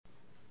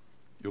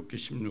욥기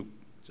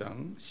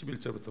 16장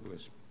 11절부터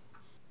보겠습니다.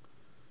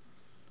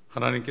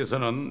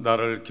 하나님께서는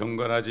나를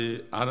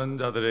경건하지 않은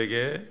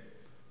자들에게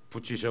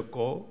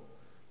붙이셨고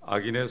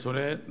악인의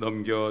손에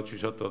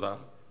넘겨주셨도다.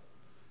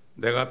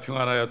 내가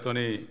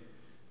평안하였더니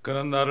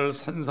그는 나를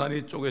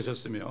산산이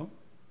쪼개셨으며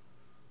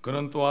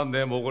그는 또한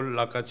내 목을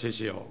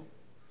낚아채시어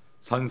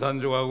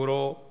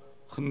산산조각으로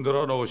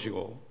흔들어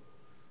놓으시고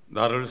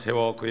나를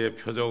세워 그의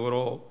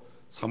표적으로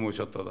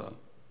삼으셨도다.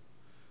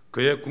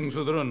 그의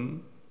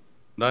궁수들은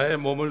나의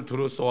몸을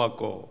두루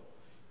쏘았고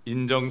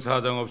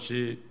인정사정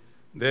없이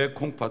내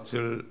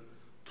콩팥을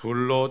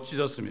둘로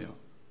찢었으며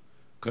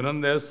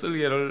그는 내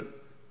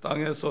쓸개를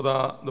땅에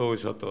쏟아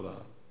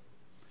넣으셨도다.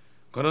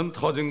 그는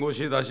터진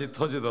곳이 다시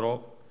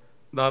터지도록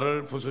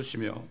나를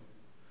부수시며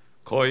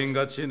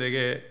거인같이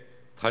내게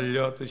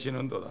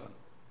달려드시는도다.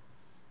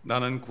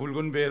 나는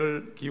굵은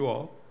배를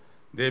기워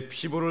내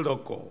피부를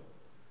덮고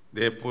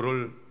내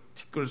뿔을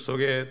티끌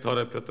속에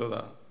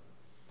더럽혔도다.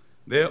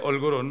 내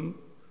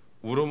얼굴은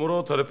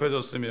울음으로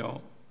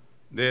더럽혀졌으며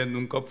내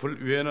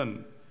눈꺼풀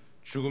위에는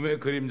죽음의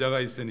그림자가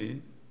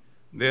있으니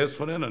내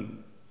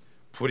손에는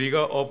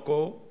불의가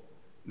없고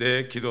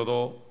내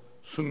기도도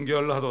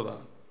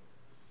순결하도다.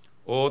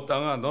 오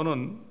땅아,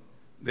 너는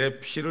내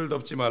피를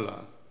덮지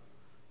말라.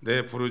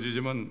 내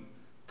부르짖음은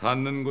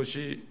닿는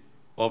곳이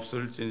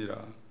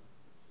없을지니라.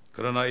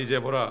 그러나 이제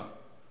보라,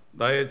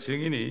 나의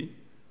증인이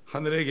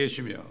하늘에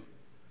계시며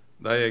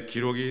나의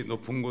기록이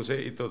높은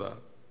곳에 있도다.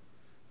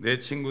 내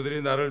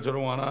친구들이 나를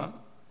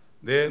조롱하나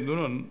내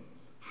눈은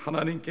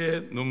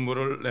하나님께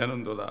눈물을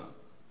내는도다.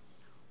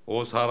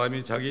 오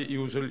사람이 자기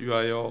이웃을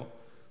위하여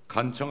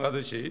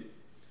간청하듯이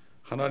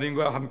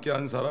하나님과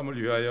함께한 사람을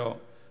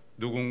위하여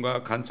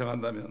누군가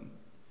간청한다면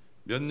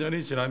몇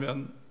년이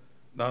지나면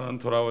나는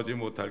돌아오지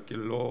못할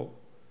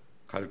길로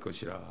갈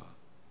것이라.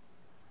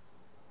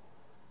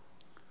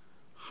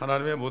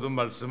 하나님의 모든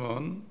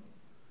말씀은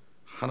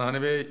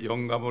하나님의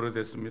영감으로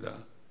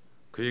됐습니다.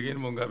 그 얘기는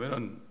뭔가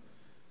하면은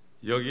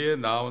여기에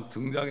나온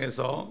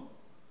등장해서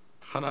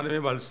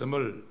하나님의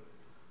말씀을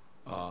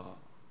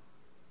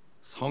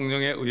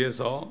성령에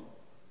의해서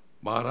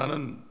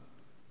말하는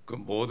그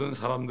모든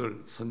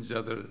사람들,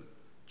 선지자들,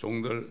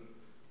 종들,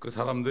 그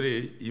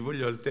사람들이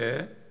입을 열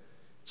때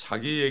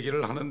자기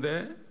얘기를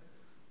하는데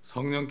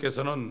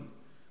성령께서는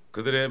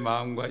그들의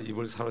마음과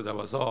입을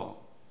사로잡아서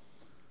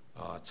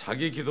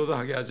자기 기도도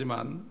하게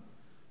하지만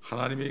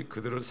하나님이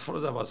그들을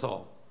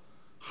사로잡아서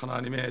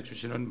하나님의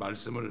주시는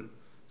말씀을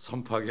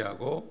선포하게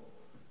하고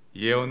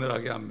예언을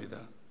하게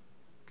합니다.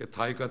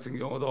 다윗 같은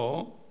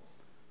경우도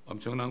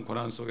엄청난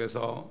고난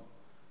속에서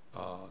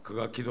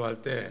그가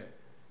기도할 때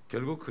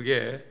결국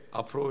그게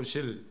앞으로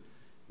오실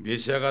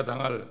메시아가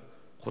당할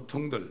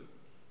고통들,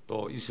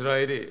 또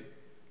이스라엘이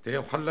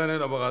대환란에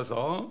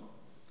넘어가서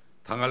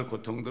당할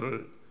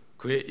고통들을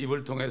그의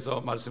입을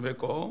통해서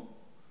말씀했고,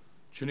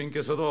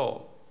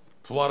 주님께서도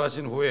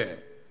부활하신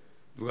후에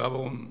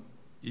누가복음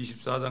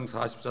 24장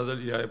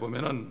 44절 이하에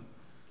보면은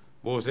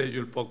모세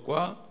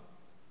율법과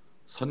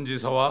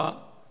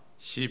선지서와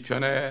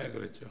시편에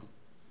그랬죠.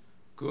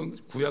 그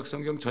구약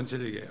성경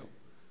전체를 얘기해요.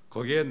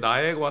 거기에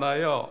나에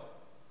관하여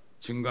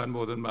증거한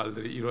모든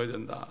말들이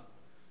이루어진다.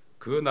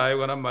 그 나에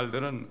관한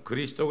말들은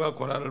그리스도가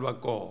고난을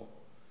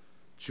받고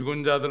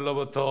죽은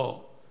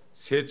자들로부터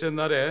셋째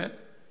날에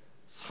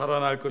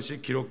살아날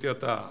것이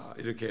기록되었다,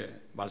 이렇게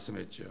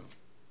말씀했죠.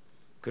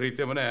 그렇기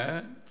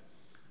때문에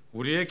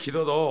우리의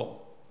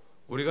기도도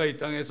우리가 이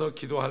땅에서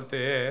기도할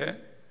때에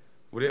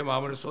우리의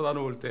마음을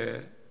쏟아놓을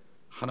때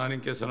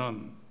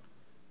하나님께서는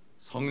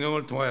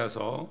성령을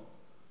통하여서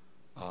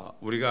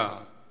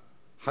우리가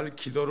할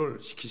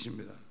기도를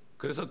시키십니다.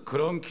 그래서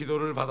그런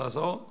기도를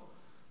받아서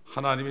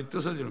하나님이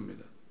뜻을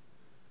이룹니다.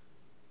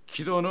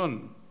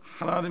 기도는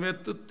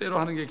하나님의 뜻대로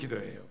하는 게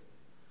기도예요.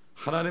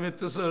 하나님의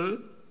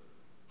뜻을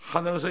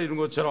하늘에서 이룬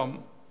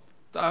것처럼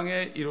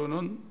땅에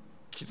이루는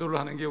기도를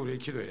하는 게 우리의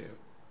기도예요.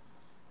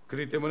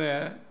 그렇기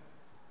때문에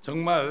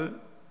정말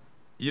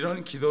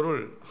이런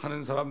기도를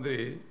하는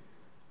사람들이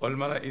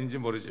얼마나 있는지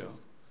모르죠.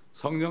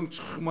 성령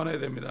충만해야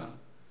됩니다.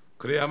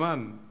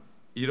 그래야만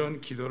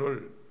이런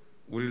기도를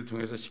우리를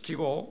통해서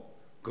시키고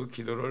그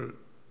기도를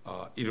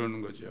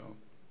이루는 거죠.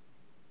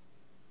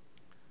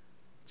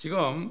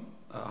 지금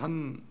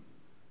한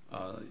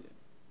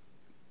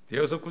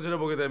대여섯 구절에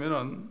보게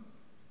되면은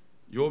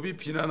욥이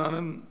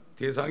비난하는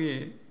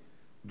대상이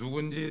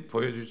누군지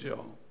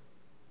보여주죠.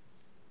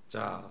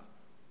 자,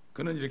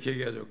 그는 이렇게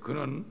얘기하죠.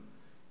 그는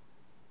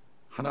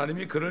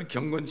하나님이 그를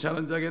경건치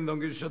않은 자에게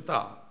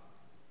넘겨주셨다.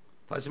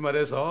 다시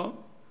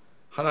말해서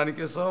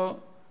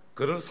하나님께서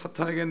그를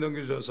사탄에게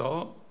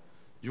넘겨주셔서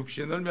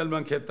육신을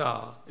멸망케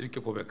했다, 이렇게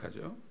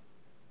고백하죠.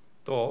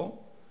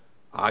 또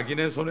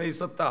악인의 손에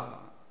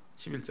있었다,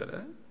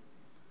 11절에.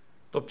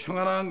 또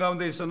평안한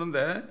가운데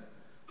있었는데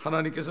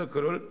하나님께서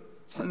그를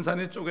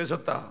산산히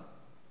쪼개셨다.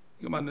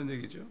 이거 맞는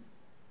얘기죠.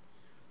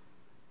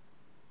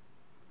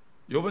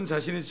 욥은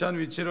자신이 처한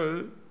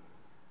위치를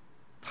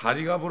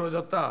다리가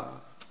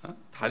부러졌다,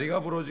 다리가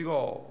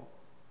부러지고,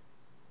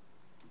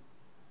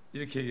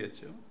 이렇게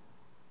얘기했죠.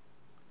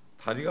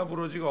 다리가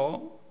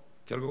부러지고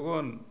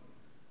결국은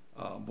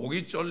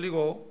목이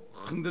쫄리고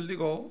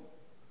흔들리고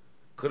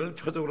그를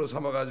표적으로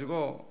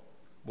삼아가지고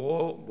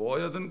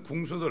모여든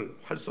궁수들,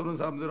 활 쏘는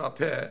사람들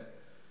앞에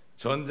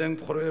전쟁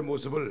포로의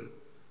모습을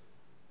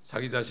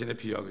자기 자신에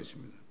비유하고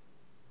있습니다.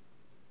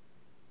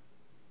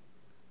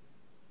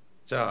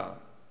 자,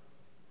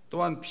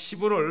 또한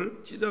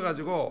피부를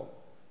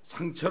찢어가지고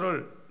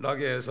상처를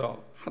나게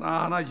해서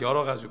하나하나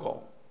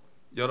열어가지고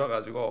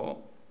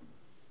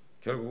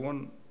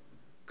결국은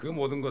그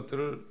모든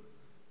것들을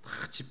다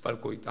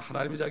짓밟고 있다.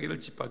 하나님이 자기를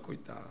짓밟고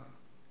있다.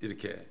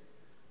 이렇게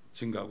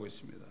증가하고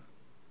있습니다.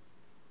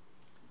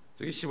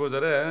 저기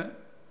 15절에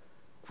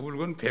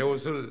굵은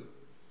베옷을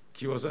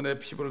기워서 내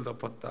피부를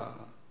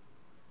덮었다.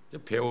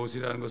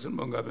 베옷이라는 것은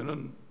뭔가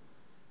하면은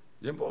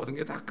이제 모든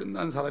게 다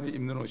끝난 사람이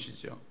입는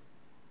옷이죠.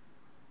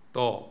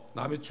 또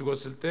남이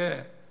죽었을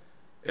때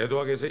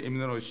애도하기 위해서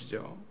입는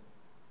옷이죠.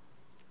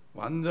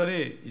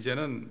 완전히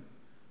이제는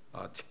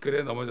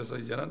티끌에 넘어져서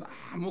이제는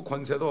아무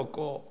권세도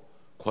없고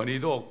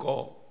권위도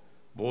없고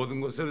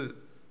모든 것을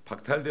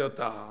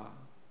박탈되었다.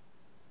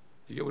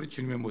 이게 우리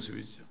주님의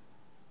모습이죠.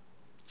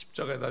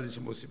 십자가에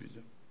달리신 모습이죠.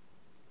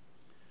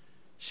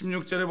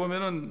 16절에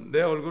보면은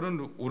내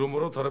얼굴은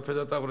울음으로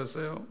더럽혀졌다고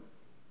그랬어요.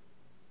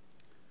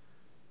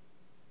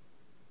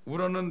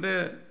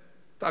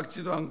 울었는데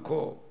닦지도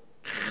않고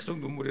계속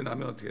눈물이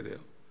나면 어떻게 돼요?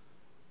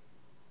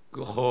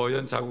 그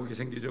허연 자국이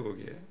생기죠,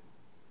 거기에.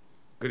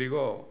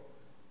 그리고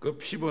그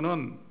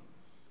피부는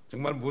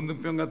정말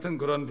문둥병 같은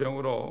그런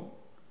병으로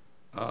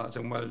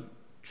정말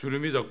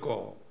주름이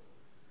졌고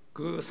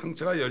그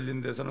상처가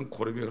열린 데서는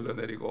고름이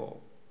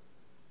흘러내리고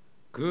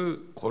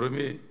그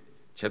고름이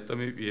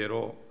잿더미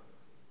위로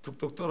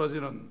툭툭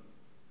떨어지는,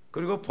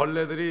 그리고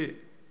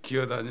벌레들이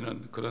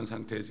기어다니는 그런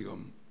상태에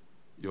지금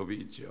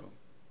욥이 있죠.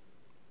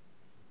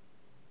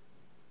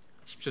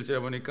 17절에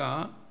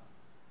보니까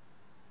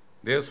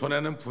내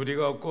손에는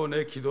부리가 없고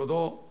내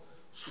기도도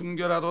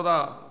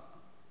순결하도다.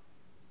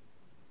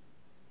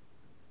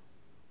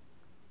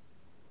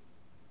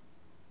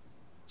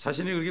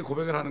 자신이 그렇게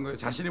고백을 하는 거예요.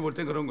 자신이 볼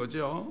땐 그런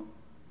거죠.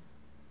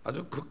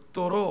 아주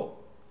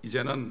극도로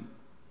이제는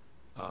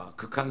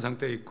극한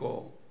상태에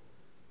있고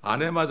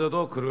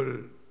아내마저도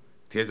그를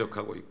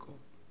대적하고 있고,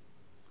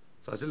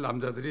 사실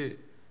남자들이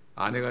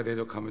아내가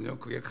대적하면요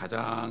그게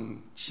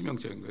가장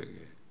치명적인 거예요.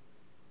 이게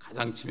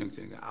가장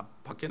치명적인 거예요.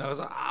 밖에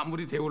나가서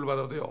아무리 대우를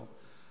받아도요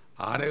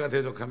아내가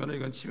대적하면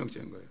이건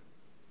치명적인 거예요.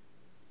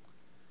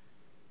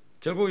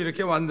 결국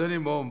이렇게 완전히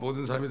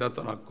모든 사람이 다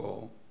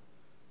떠났고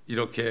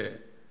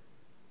이렇게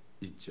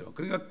있죠.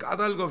 그러니까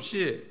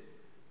까닭없이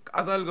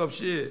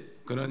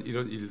그는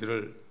이런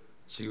일들을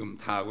지금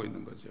당하고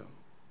있는 거죠.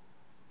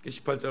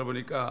 18절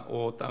보니까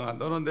오 땅아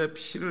너는 내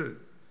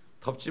피를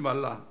덮지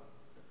말라.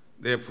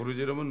 내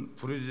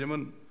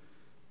부르짖음은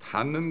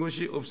닿는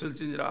곳이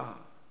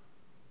없을지니라.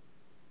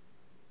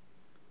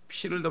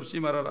 피를 덮지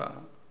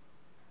말아라.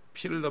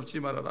 피를 덮지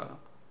말아라.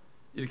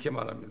 이렇게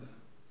말합니다.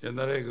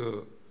 옛날에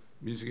그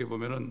민수기에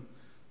보면은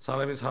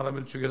사람이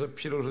사람을 죽여서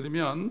피를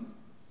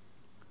흘리면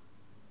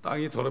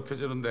땅이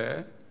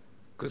더럽혀지는데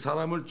그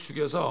사람을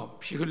죽여서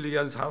피 흘리게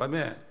한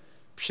사람의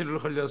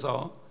피를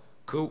흘려서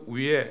그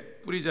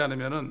위에 뿌리지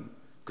않으면은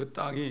그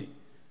땅이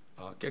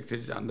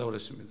깨끗해지지 않는다고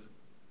그랬습니다.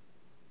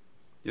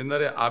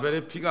 옛날에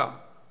아벨의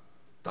피가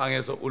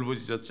땅에서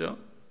울부짖었죠.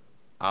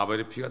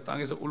 아벨의 피가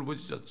땅에서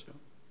울부짖었죠.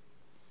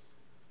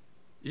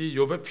 이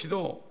욥의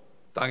피도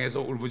땅에서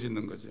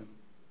울부짖는 거죠.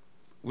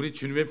 우리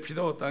주님의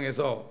피도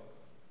땅에서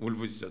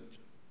울부짖었죠.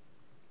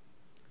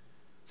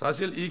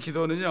 사실 이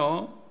기도는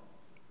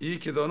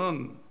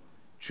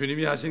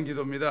주님이 하신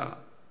기도입니다.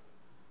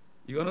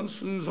 이거는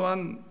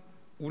순수한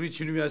우리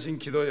주님이 하신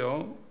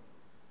기도요.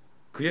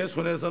 그의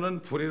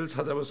손에서는 불의를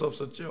찾아볼 수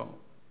없었죠.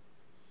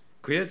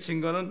 그의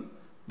증거는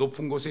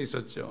높은 곳에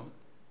있었죠.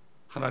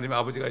 하나님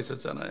아버지가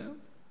있었잖아요.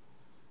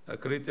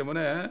 그렇기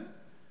때문에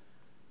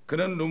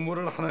그는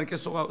눈물을 하나님께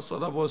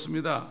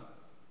쏟아부었습니다.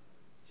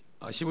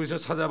 15절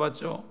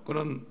찾아봤죠.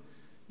 그는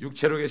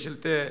육체로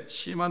계실 때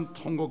심한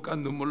통곡과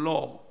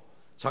눈물로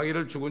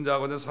자기를 죽은 자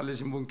가운데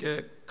살리신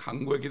분께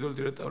간구의 기도를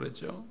드렸다고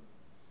그랬죠.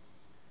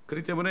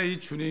 그렇기 때문에 이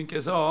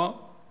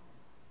주님께서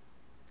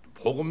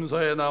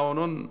복음서에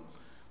나오는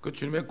그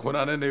주님의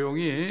고난의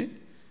내용이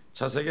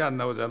자세하게 안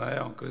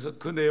나오잖아요. 그래서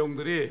그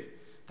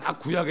내용들이 다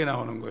구약에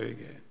나오는 거예요.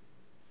 이게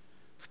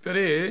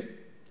특별히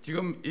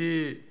지금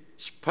이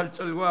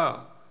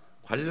 18절과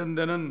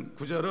관련되는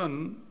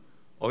구절은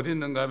어디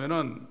있는가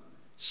하면은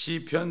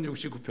시편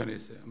 69편에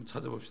있어요. 한번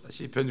찾아봅시다.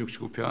 시편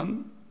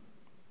 69편.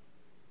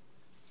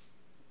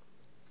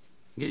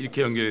 이게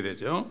이렇게 연결이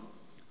되죠.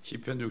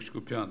 시편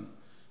 69편.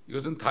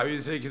 이것은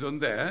다윗의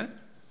기도인데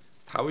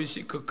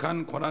다윗이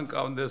극한 고난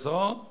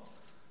가운데서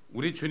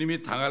우리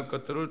주님이 당할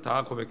것들을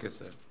다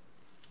고백했어요.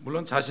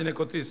 물론 자신의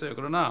것도 있어요.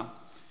 그러나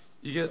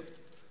이게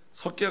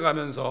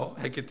섞여가면서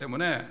했기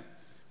때문에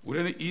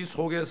우리는 이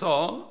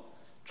속에서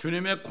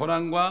주님의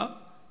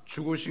고난과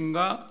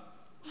죽으심과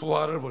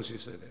부활을 볼 수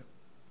있어야 돼요.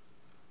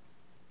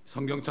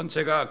 성경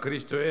전체가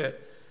그리스도의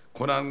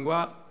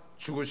고난과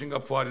죽으심과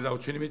부활이라고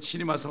주님이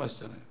친히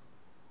말씀하시잖아요.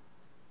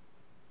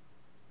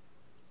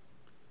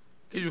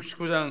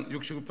 69장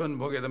 69편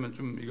보게 되면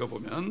좀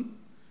읽어보면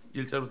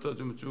 1절부터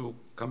좀 쭉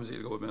가면서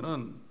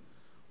읽어보면은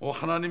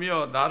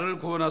하나님이여 나를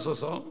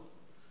구원하소서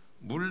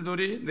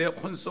물들이 내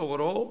혼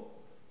속으로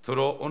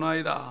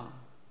들어오나이다.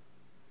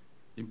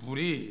 이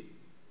물이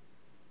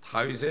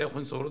다윗의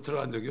혼 속으로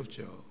들어간 적이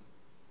없죠.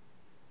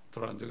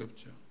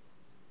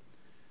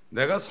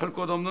 내가 설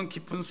곳 없는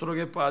깊은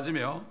수록에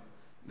빠지며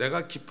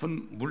내가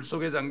깊은 물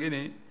속에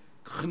잠기니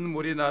큰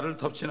물이 나를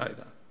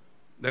덮치나이다.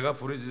 내가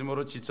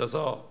부르짖음으로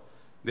지쳐서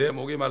내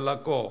목이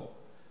말랐고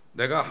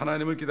내가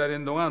하나님을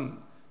기다리는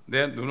동안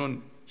내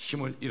눈은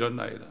힘을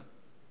잃었나이다.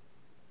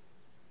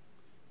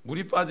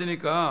 물이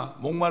빠지니까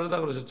목마르다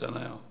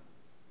그러셨잖아요.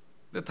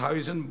 근데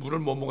다윗은 물을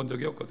못 먹은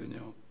적이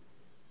없거든요.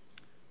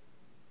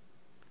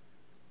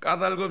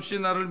 까닭 없이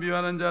나를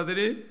미워하는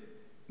자들이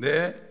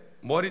내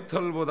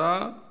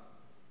머리털보다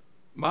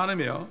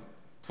많으며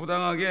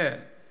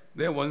부당하게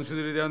내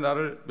원수들에 대한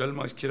나를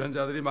멸망시키는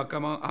자들이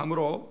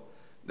막강함으로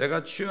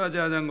내가 취하지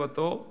않은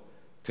것도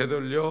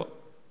되돌려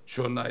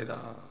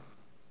주었나이다.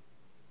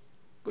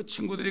 그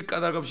친구들이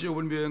까닭 없이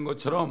욥을 미워한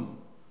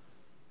것처럼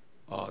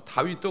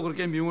다윗도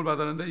그렇게 미움을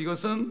받았는데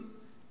이것은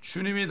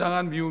주님이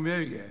당한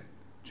미움이에요. 이게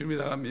주님이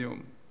당한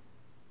미움.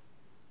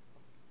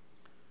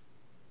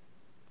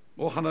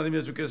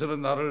 하나님의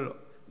주께서는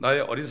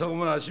나의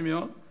어리석음을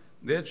아시며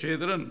내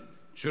죄들은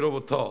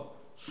주로부터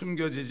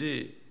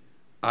숨겨지지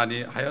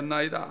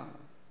아니하였나이다.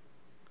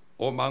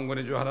 오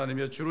만군의 주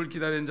하나님이여 주를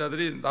기다리는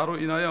자들이 나로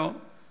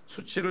인하여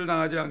수치를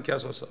당하지 않게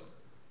하소서.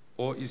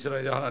 오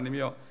이스라엘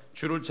하나님이여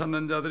주를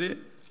찾는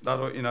자들이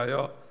나로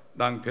인하여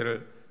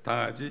낭패를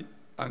당하지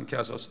않게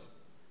하소서.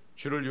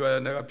 주를 위하여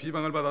내가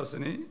비방을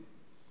받았으니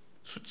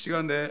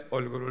수치가 내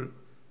얼굴을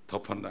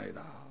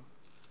덮었나이다.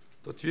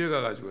 또 뒤에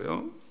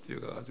가가지고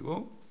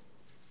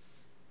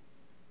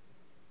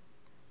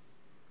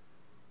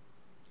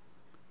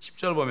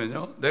 10절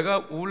보면요, 내가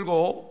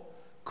울고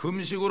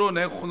금식으로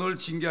내 혼을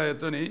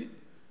징계하였더니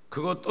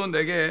그것도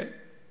내게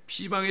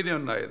비방이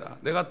되었나이다.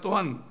 내가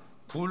또한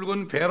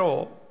붉은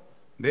배로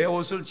내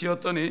옷을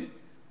지었더니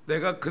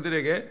내가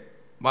그들에게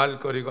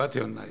말거리가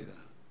되었나이다.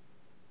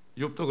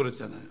 욥도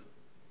그렇잖아요.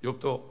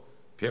 욥도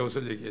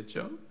배옷을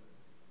얘기했죠.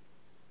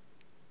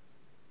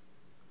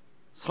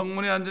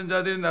 성문에 앉은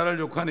자들이 나를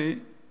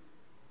욕하니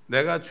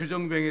내가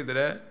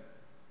주정뱅이들의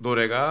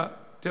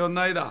노래가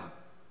되었나이다.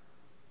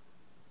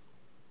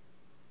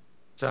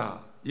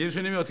 자,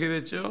 예수님이 어떻게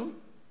됐죠?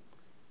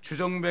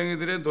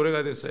 주정뱅이들의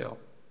노래가 됐어요.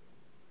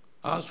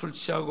 술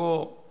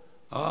취하고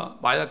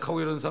마약하고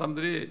이런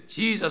사람들이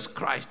Jesus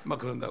Christ 막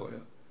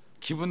그런다고요.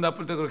 기분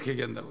나쁠 때 그렇게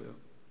얘기한다고요.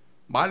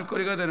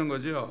 말거리가 되는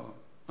거죠.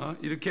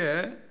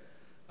 이렇게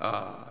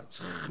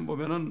참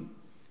보면은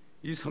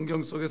이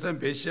성경 속에서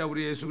메시아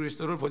우리 예수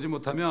그리스도를 보지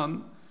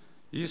못하면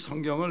이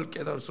성경을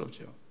깨달을 수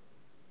없죠.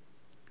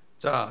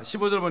 자,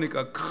 15절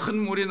보니까 큰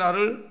물이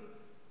나를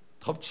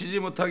덮치지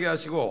못하게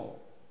하시고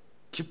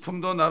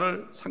깊음도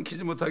나를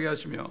삼키지 못하게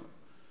하시며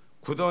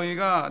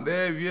구덩이가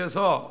내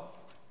위에서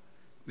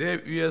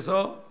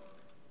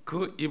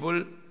그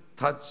입을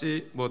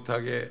닫지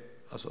못하게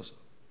하소서.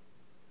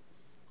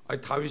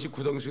 아니, 다윗이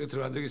구덩이 속에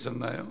들어간 적이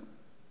있었나요?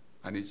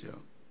 아니죠.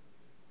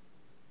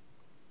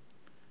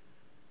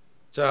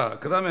 자,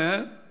 그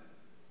다음에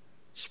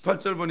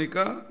 18절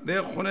보니까 내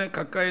혼에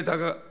가까이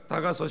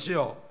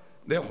다가서시어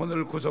내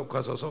혼을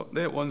구속하소서.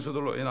 내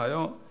원수들로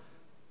인하여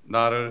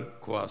나를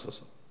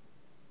구하소서.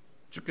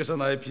 주께서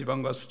나의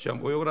비방과 수치와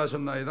모욕을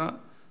하셨나이다.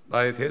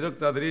 나의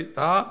대적자들이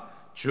다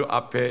주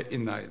앞에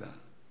있나이다.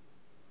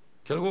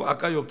 결국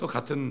아까 욥도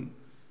같은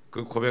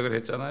그 고백을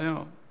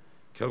했잖아요.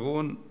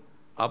 결국은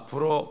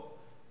앞으로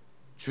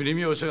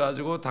주님이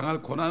오셔가지고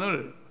당할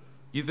고난을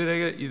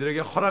이들에게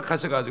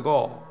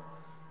허락하셔가지고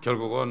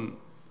결국은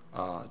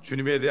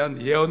주님에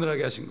대한 예언을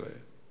하게 하신 거예요.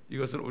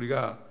 이것을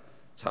우리가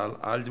잘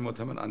알지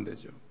못하면 안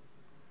되죠.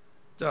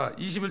 자,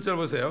 21절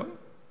보세요.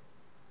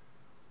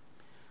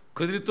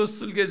 그들이 또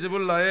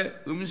쓸개즙을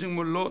나의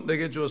음식물로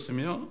내게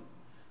주었으며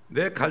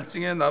내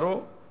갈증의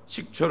나로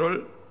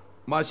식초를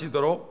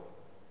마시도록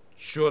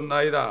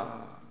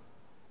주었나이다.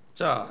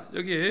 자,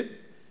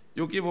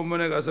 여기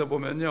본문에 가서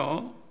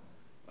보면요,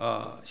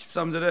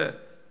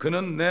 13절에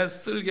그는 내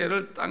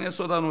쓸개를 땅에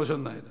쏟아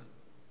놓으셨나이다.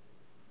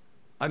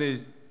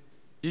 아니,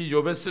 이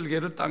욥의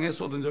쓸개를 땅에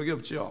쏟은 적이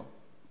없죠.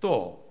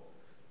 또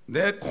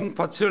내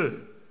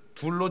콩팥을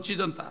둘로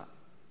찢었다.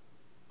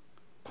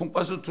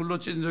 콩팥을 둘로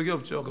찢은 적이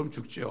없죠. 그럼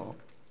죽죠.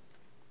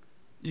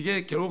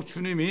 이게 결국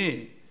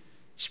주님이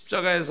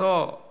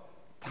십자가에서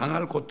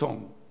당할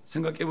고통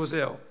생각해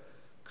보세요.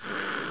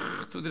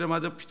 두드려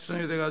맞아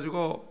피투성이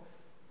돼가지고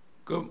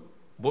그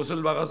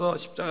못을 박아서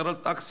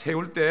십자가를 딱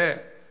세울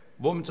때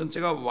몸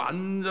전체가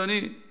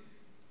완전히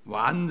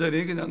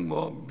그냥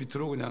뭐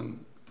밑으로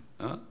그냥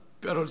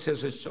뼈를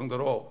세수했을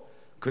정도로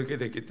그렇게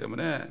됐기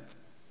때문에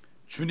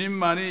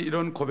주님만이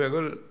이런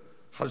고백을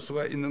할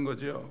수가 있는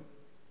거죠.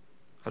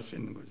 할 수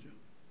있는 거죠.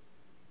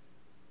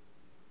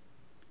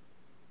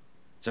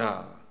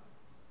 자,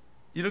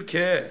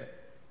 이렇게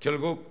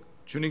결국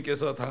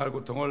주님께서 당할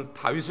고통을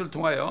다윗을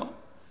통하여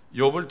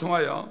욥을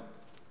통하여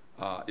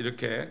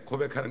이렇게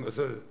고백하는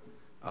것을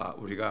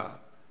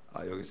우리가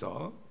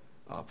여기서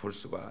볼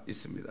수가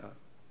있습니다.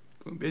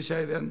 그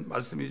메시아에 대한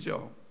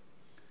말씀이죠.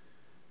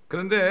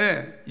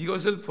 그런데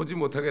이것을 보지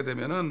못하게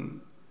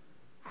되면은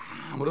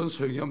아무런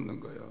소용이 없는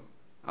거예요.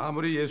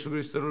 아무리 예수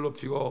그리스도를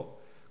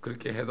높이고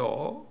그렇게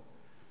해도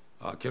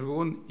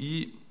결국은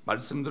이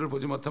말씀들을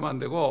보지 못하면 안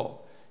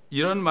되고,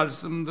 이런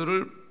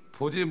말씀들을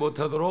보지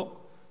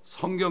못하도록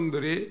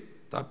성경들이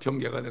다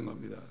병개가 된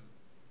겁니다.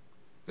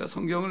 그러니까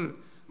성경을,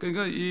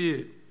 그러니까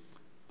이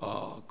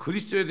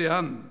그리스도에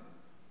대한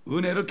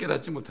은혜를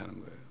깨닫지 못하는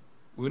거예요.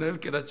 은혜를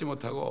깨닫지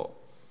못하고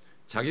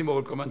자기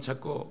먹을 것만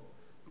찾고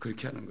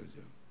그렇게 하는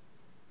거죠.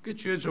 그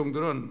주의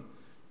종들은,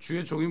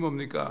 주의 종이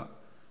뭡니까?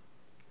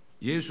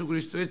 예수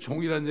그리스도의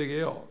종이란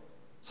얘기예요.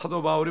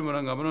 사도 바울이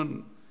뭐라는가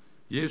하면은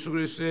예수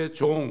그리스도의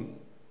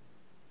종,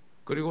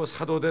 그리고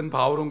사도된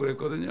바울은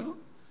그랬거든요.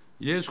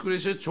 예수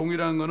그리스도의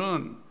종이라는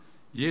거는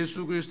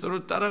예수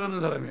그리스도를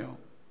따라가는 사람이에요.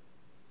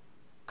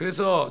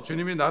 그래서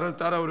주님이 나를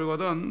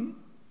따라오려거든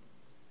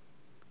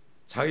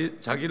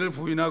자기를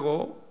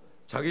부인하고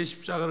자기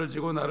십자가를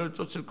지고 나를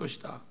쫓을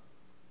것이다,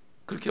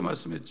 그렇게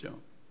말씀했죠.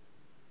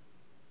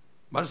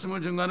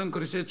 말씀을 증거하는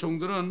그리스도의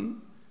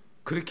종들은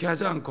그렇게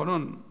하지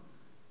않고는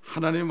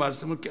하나님의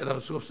말씀을 깨달을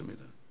수가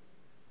없습니다.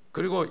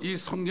 그리고 이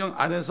성경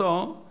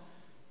안에서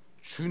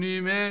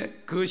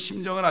주님의 그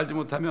심정을 알지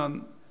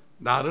못하면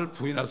나를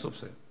부인할 수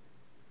없어요.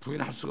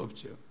 부인할 수가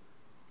없죠.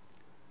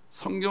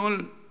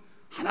 성경을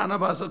하나하나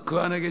봐서 그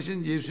안에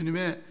계신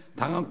예수님의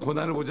당한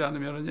고난을 보지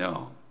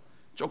않으면요,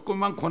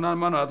 조금만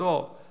고난만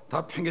와도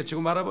다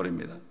팽개치고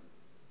말아버립니다.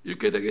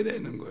 이렇게 되게 되어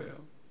있는 거예요.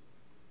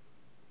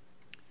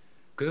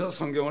 그래서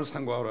성경을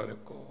상고하라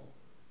그랬고,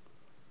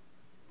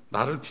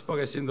 나를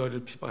핍박했으니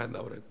너희를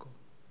핍박한다고 그랬고,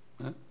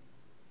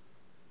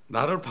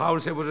 나를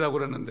바울세불이라고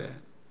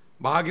그랬는데,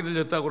 마귀를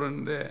였다고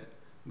그랬는데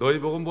너희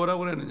보고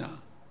뭐라고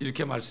그랬느냐,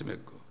 이렇게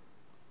말씀했고,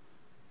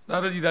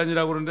 나를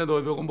이단이라고 그랬는데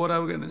너희 보고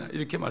뭐라고 그랬느냐,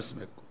 이렇게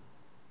말씀했고.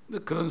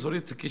 근데 그런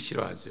소리 듣기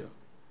싫어하죠.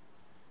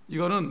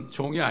 이거는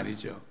종이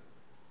아니죠.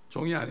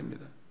 종이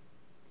아닙니다.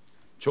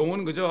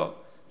 종은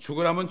그저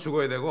죽으라면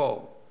죽어야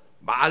되고,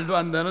 말도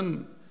안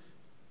되는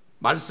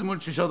말씀을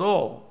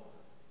주셔도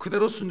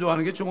그대로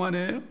순종하는 게 종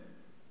아니에요?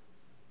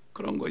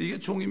 그런 거, 이게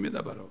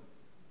종입니다. 바로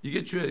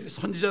이게 주의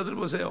선지자들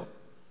보세요.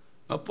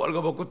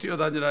 뻘거벗고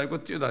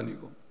뛰어다니라고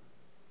뛰어다니고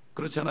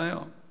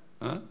그렇잖아요.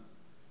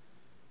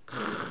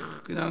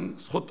 그냥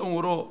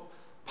소똥으로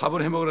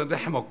밥을 해먹으려는데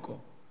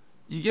해먹고,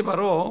 이게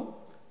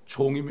바로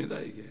종입니다.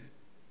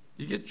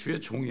 이게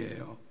주의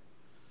종이에요.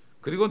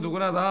 그리고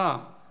누구나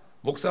다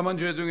목사만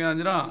주의 종이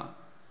아니라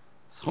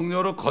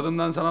성령으로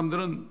거듭난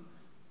사람들은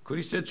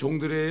그리스도의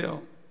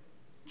종들이에요.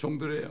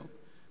 종들이에요.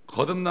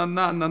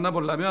 거듭났나 안 났나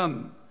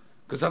보려면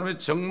그 사람이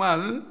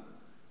정말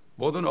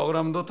모든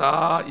억울함도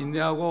다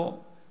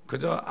인내하고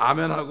그저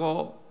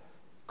아멘하고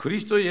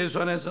그리스도 예수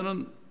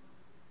안에서는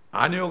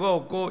아니오가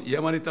없고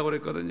예만 있다고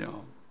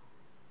그랬거든요.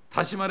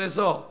 다시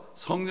말해서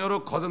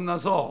성령으로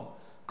거듭나서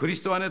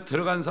그리스도 안에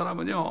들어간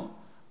사람은요,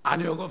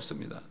 아니오가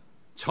없습니다.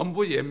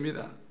 전부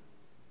예입니다.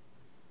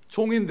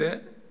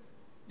 종인데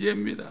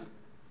예입니다.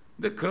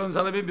 근데 그런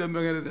사람이 몇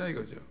명이나 되냐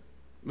이거죠.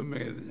 몇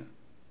명이나 되냐.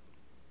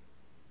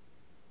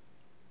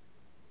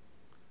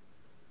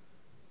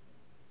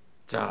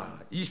 자,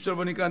 20절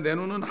보니까 내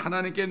눈은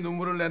하나님께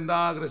눈물을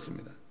낸다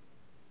그랬습니다.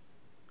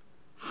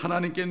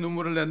 하나님께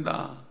눈물을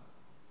낸다.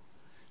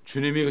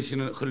 주님이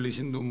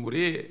흘리신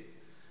눈물이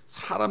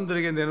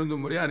사람들에게 내는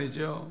눈물이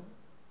아니죠.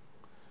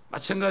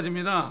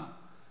 마찬가지입니다.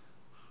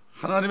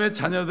 하나님의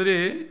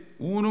자녀들이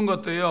우는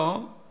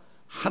것도요,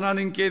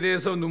 하나님께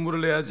대해서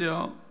눈물을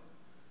내야죠.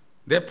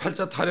 내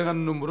팔자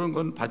타령하는 눈물은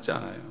그건 받지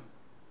않아요.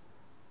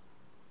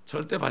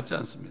 절대 받지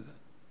않습니다.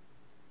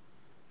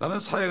 나는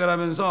사역을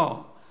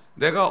하면서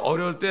내가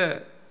어려울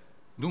때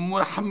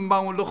눈물 한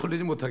방울도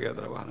흘리지 못하게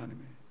하더라고,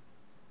 하나님이.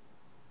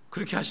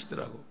 그렇게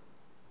하시더라고.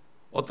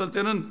 어떨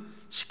때는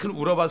시큰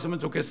울어봤으면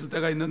좋겠을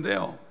때가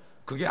있는데요,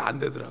 그게 안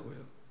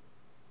되더라고요.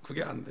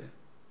 그게 안 돼.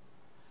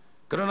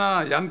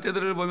 그러나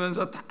양떼들을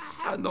보면서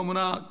다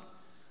너무나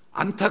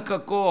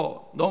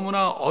안타깝고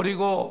너무나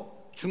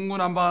어리고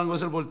중구난방한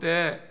것을 볼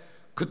때,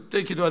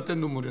 그때 기도할 때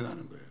눈물이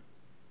나는 거예요.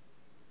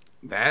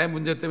 내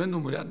문제 때문에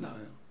눈물이 안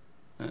나와요.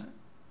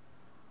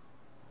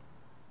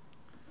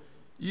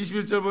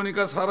 21절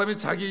보니까 사람이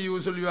자기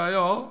이웃을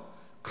위하여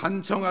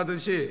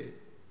간청하듯이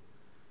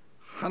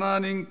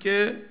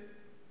하나님과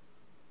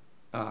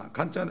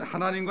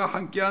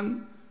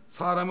함께한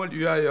사람을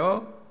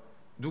위하여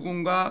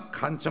누군가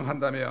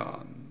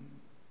간청한다면,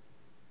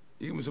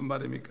 이게 무슨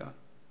말입니까?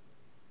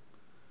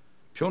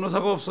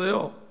 변호사가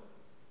없어요.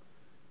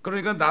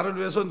 그러니까 나를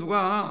위해서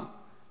누가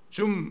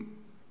좀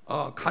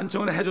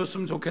간청을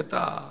해줬으면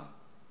좋겠다,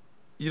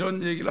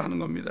 이런 얘기를 하는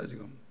겁니다.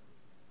 지금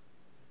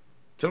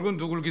결국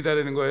누굴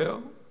기다리는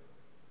거예요?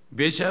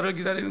 메시아를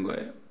기다리는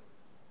거예요.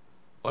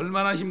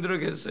 얼마나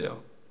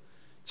힘들었겠어요.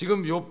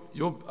 지금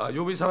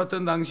욥이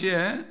살았던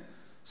당시에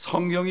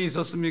성경이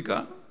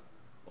있었습니까?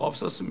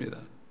 없었습니다.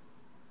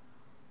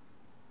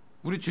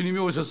 우리 주님이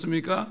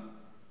오셨습니까?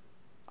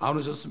 안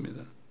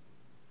오셨습니다.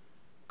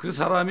 그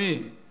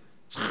사람이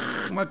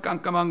정말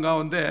깜깜한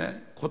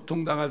가운데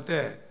고통당할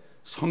때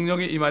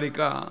성령이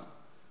임하니까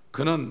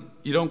그는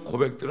이런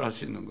고백들을 할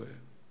수 있는 거예요.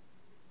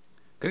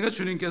 그러니까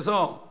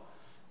주님께서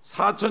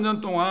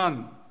 4,000년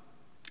동안,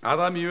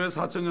 아담 이후에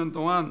 4,000년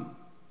동안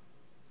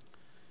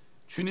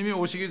주님이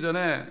오시기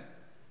전에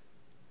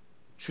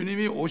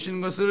주님이 오신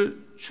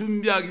것을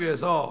준비하기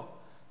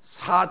위해서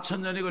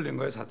 4,000년이 걸린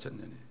거예요.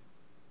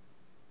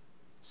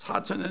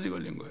 4,000년이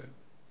걸린 거예요.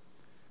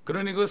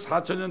 그러니 그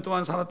 4,000년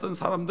동안 살았던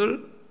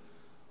사람들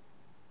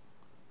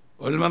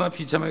얼마나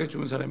비참하게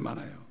죽은 사람이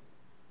많아요.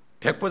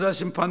 백보자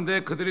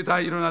심판대에 그들이 다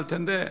일어날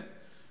텐데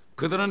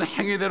그들은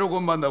행위대로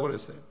구원받는다고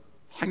그랬어요.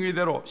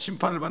 행위대로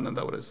심판을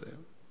받는다고 그랬어요.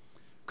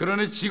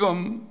 그러니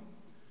지금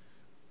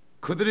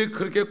그들이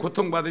그렇게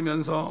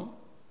고통받으면서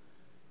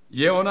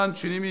예언한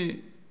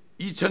주님이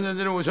 2000년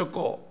전에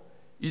오셨고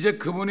이제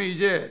그분이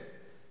이제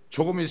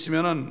조금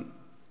있으면은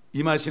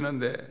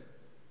임하시는데,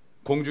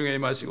 공중에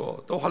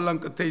임하시고 또 환난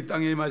끝에 이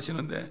땅에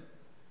임하시는데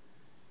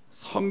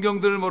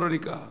성경들을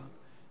모르니까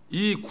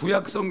이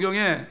구약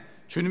성경에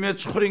주님의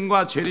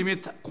초림과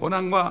재림이,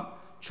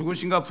 고난과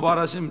죽으심과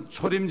부활하심,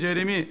 초림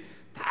재림이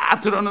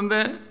다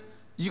들었는데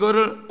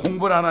이거를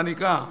공부를 안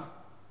하니까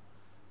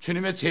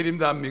주님의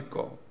재림도 안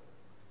믿고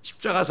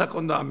십자가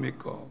사건도 안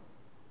믿고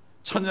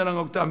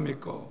천년왕국도 안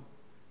믿고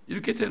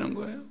이렇게 되는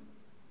거예요.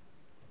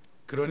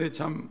 그러니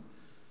참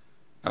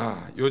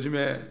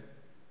요즘에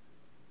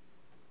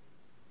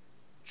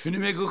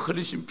주님의 그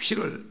흘리신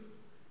피를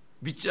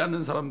믿지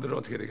않는 사람들은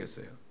어떻게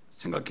되겠어요?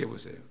 생각해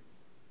보세요.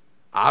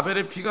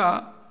 아벨의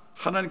피가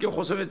하나님께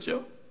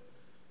호소했죠.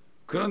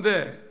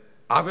 그런데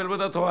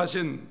아벨보다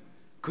더하신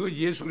그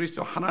예수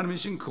그리스도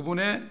하나님이신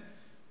그분의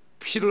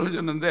피를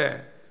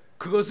흘렸는데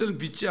그것을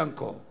믿지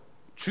않고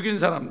죽인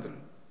사람들,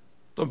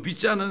 또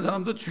믿지 않는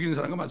사람도 죽인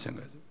사람과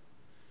마찬가지예요.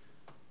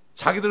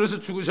 자기들에서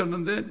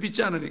죽으셨는데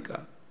믿지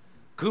않으니까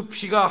그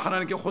피가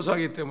하나님께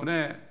호소하기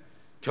때문에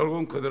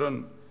결국은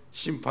그들은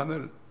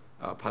심판을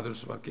받을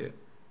수밖에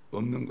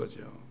없는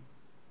거죠.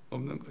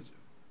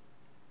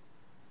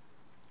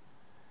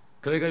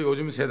 그러니까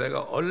요즘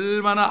세대가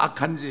얼마나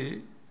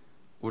악한지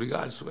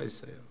우리가 알 수가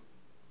있어요.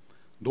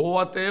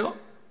 노아 때요?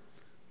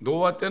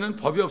 노아 때는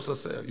법이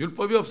없었어요.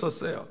 율법이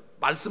없었어요.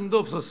 말씀도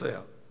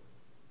없었어요.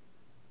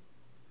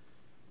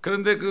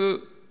 그런데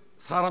그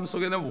사람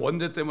속에 있는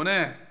원죄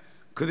때문에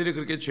그들이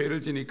그렇게 죄를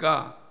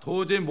지니까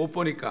도저히 못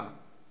보니까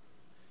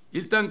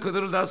일단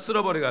그들을 다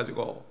쓸어버려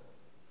가지고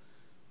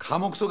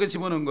감옥 속에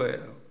집어넣은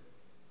거예요.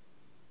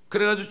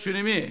 그래가지고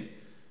주님이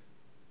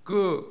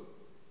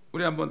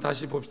우리 한번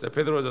다시 봅시다.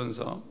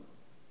 베드로전서.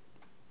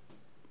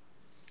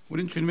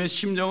 우린 주님의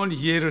심정을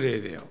이해를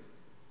해야 돼요.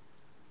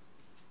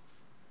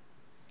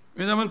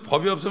 왜냐하면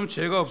법이 없으면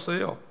죄가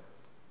없어요.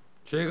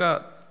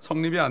 죄가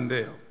성립이 안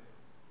돼요.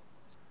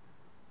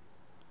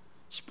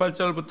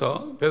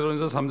 18절부터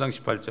베드로전서 3장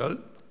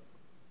 18절.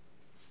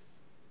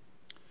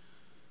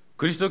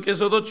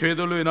 그리스도께서도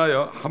죄들로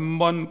인하여 한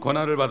번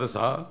고난을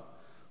받으사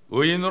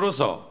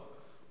의인으로서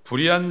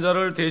불의한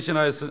자를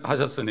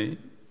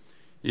대신하셨으니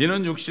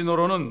이는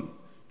육신으로는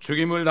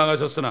죽임을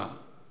당하셨으나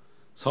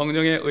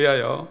성령에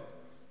의하여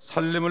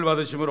살림을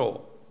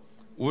받으심으로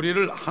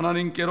우리를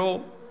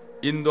하나님께로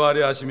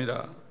인도하려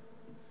하심이라.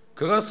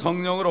 그가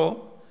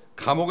성령으로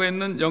감옥에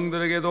있는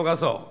영들에게도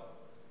가서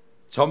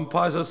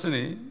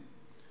전파하셨으니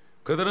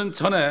그들은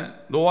전에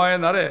노아의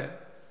날에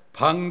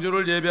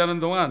방주를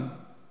예비하는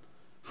동안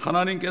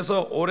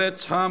하나님께서 오래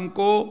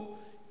참고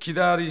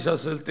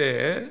기다리셨을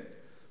때에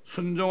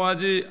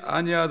순종하지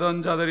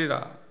아니하던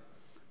자들이라.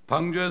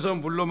 방주에서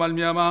물로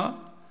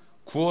말미암아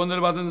구원을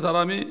받은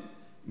사람이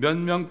몇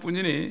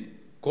명뿐이니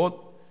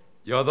곧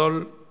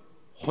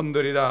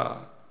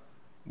 8혼들이라.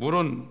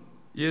 물은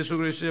예수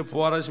그리스도의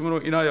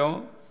부활하심으로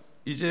인하여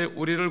이제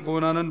우리를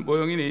구원하는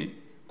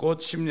모형이니 곧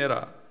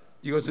침례라.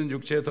 이것은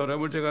육체의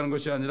더러움을 제거하는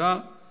것이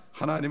아니라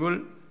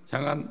하나님을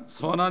향한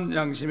선한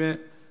양심의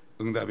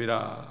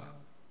응답이라.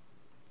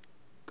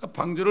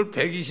 그러니까 방주를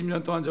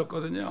 120년 동안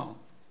졌거든요.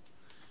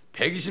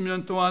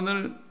 120년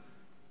동안을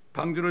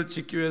방주를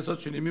짓기 위해서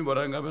주님이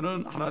뭐라는가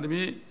하면은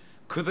하나님이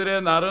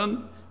그들의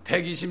날은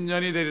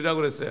 120년이 되리라고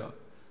그랬어요.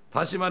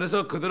 다시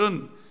말해서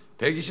그들은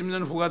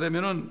 120년 후가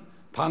되면은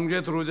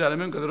방주에 들어오지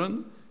않으면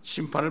그들은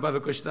심판을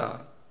받을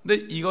것이다. 근데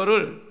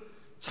이거를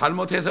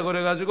잘못 해석을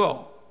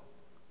해가지고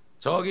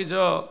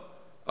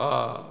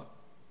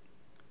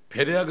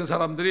베레아 그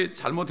사람들이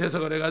잘못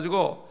해석을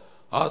해가지고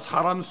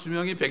사람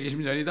수명이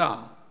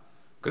 120년이다.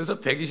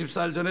 그래서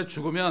 120살 전에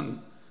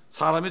죽으면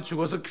사람이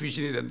죽어서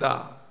귀신이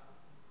된다.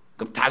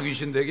 그럼 다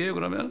귀신 되게요?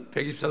 그러면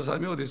 120살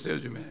사람이 어디 있어요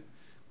요즘에?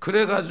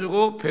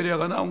 그래가지고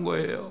베레아가 나온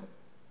거예요.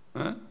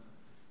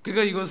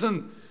 그러니까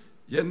이것은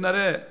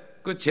옛날에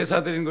그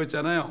제사 드리는 거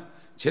있잖아요.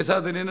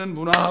 제사 드리는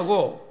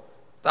문화하고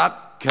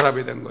딱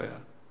결합이 된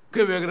거야.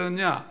 그게 왜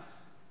그러느냐?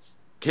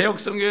 개혁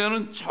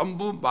성경에는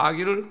전부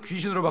마귀를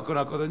귀신으로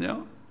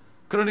바꿔놨거든요.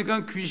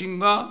 그러니까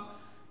귀신과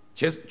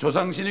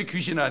조상신이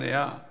귀신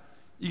아니야.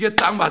 이게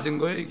딱 맞은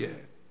거예요.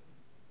 이게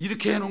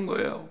이렇게 해놓은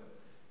거예요.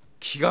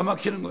 기가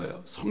막히는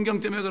거예요.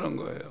 성경 때문에 그런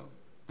거예요.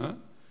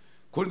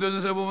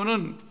 고린도전서에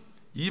보면은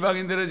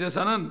이방인들의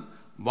제사는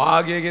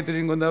마귀에게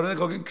드린 건다 그러는데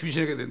거긴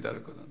귀신에게 된다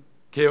그랬거든.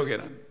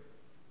 개혁에는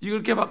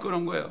이렇게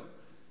바꿔놓은 거예요.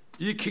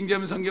 이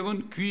킹제임스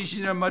성경은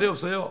귀신이란 말이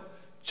없어요.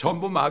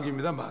 전부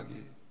마귀입니다.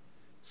 마귀.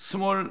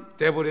 스몰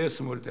데블이에요.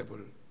 스몰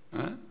데블.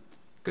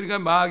 그러니까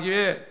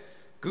마귀의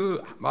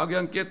그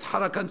마귀와 함께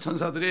타락한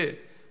천사들이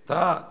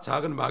다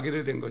작은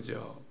마귀를 된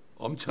거죠.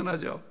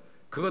 엄청나죠.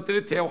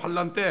 그것들이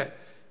대환란 때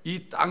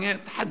이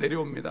땅에 다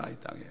내려옵니다. 이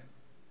땅에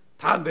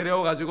다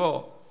내려와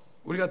가지고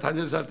우리가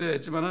다니엘서 할 때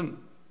했지만은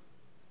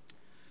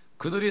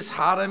그들이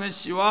사람의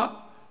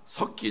씨와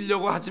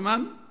섞이려고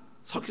하지만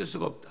섞일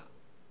수가 없다.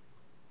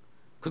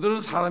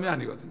 그들은 사람이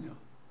아니거든요.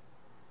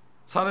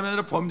 사람이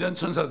아니라 범죄한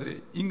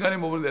천사들이 인간의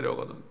몸을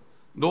내려오거든.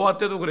 노아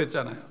때도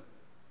그랬잖아요.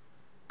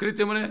 그렇기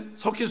때문에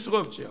섞일 수가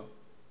없죠.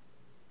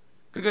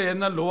 그러니까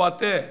옛날 노아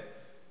때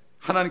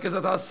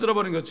하나님께서 다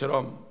쓸어버린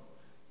것처럼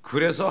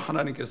그래서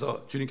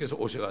하나님께서 주님께서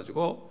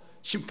오셔가지고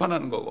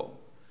심판하는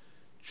거고,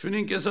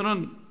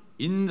 주님께서는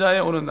인자에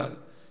오는 날,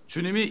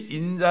 주님이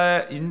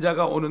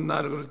인자가 오는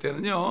날 그럴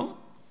때는요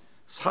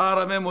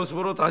사람의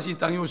모습으로 다시 이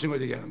땅에 오신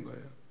걸 얘기하는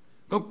거예요.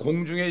 그건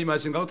공중에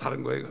임하신 거하고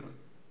다른 거예요. 그건.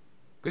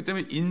 그렇기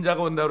때문에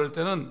인자가 온다 그럴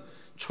때는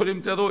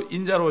초림 때도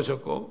인자로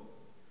오셨고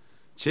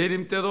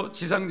재림 때도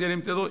지상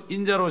재림 때도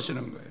인자로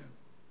오시는 거예요.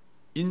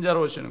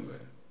 인자로 오시는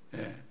거예요.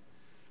 예.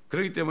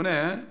 그렇기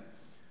때문에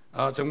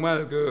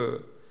정말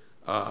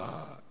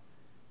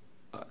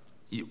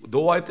이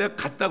노아의 때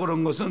같다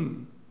그런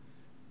것은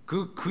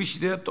그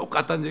시대에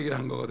똑같다는 얘기를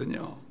한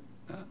거거든요.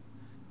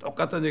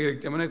 똑같다는 얘기이기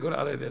때문에 그걸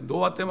알아야 돼요.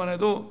 노아 때만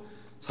해도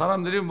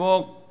사람들이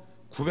뭐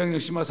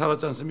 900년씩만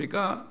살았지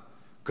않습니까?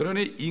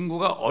 그러니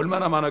인구가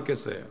얼마나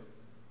많았겠어요.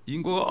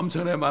 인구가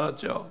엄청나게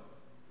많았죠.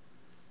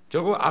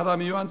 결국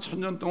아담 이후 한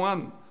 1000년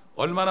동안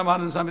얼마나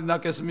많은 사람이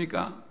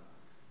낳겠습니까?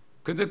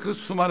 근데 그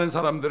수많은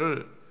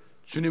사람들을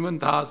주님은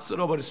다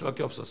쓸어버릴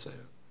수밖에 없었어요.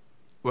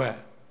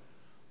 왜?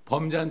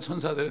 범죄한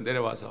천사들이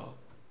내려와서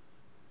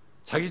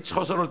자기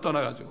처소를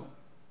떠나가지고,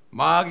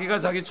 마귀가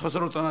자기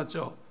처소를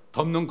떠났죠.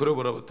 덮는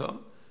그룹으로부터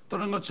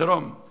떠난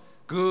것처럼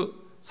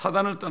그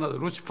사단을 떠나서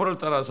루시퍼를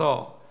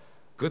따라서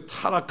그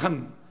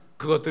타락한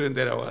그것들이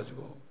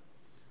내려와가지고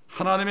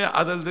하나님의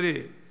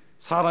아들들이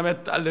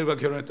사람의 딸들과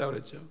결혼했다고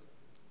그랬죠.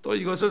 또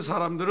이것을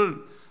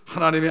사람들을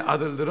하나님의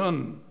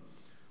아들들은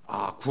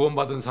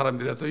구원받은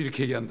사람들이라 또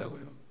이렇게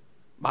얘기한다고요.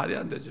 말이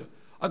안 되죠.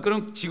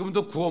 그럼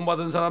지금도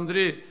구원받은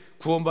사람들이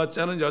구원받지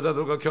않은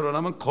여자들과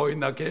결혼하면 거인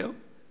낳게요?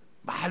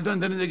 말도 안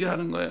되는 얘기를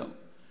하는 거예요.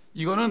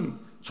 이거는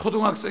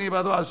초등학생이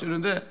봐도 알 수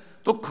있는데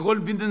또 그걸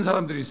믿는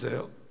사람들이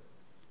있어요.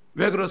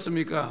 왜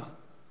그렇습니까?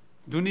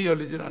 눈이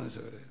열리질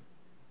않아서 그래요.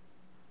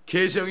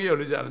 계시형이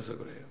열리지 않아서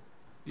그래요.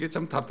 이게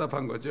참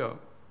답답한 거죠.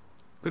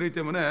 그렇기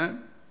때문에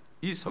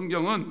이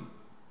성경은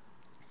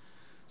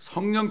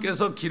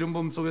성령께서 기름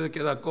부음 속에서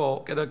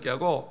깨닫게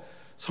하고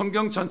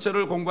성경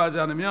전체를 공부하지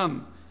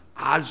않으면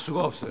알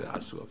수가 없어요.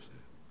 알 수가 없어요.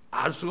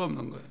 알 수가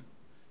없는 거예요.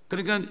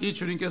 그러니까 이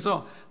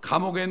주님께서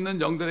감옥에 있는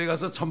영들에게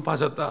가서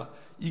전파하셨다.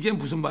 이게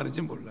무슨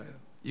말인지 몰라요.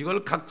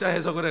 이걸 각자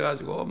해석을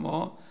해가지고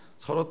뭐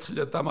서로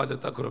틀렸다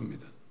맞았다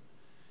그럽니다.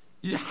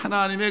 이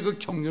하나님의 그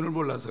경륜을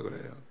몰라서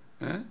그래요.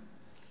 예?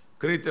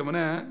 그렇기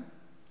때문에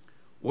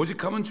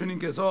오직하면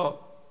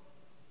주님께서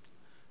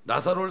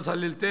나사로를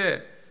살릴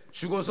때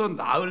죽어서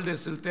나흘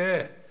됐을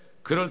때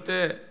그럴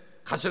때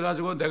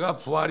가셔가지고 내가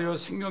부활이요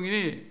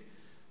생명이니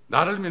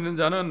나를 믿는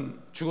자는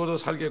죽어도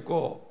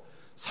살겠고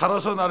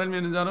살아서 나를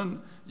믿는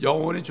자는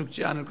영원히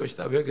죽지 않을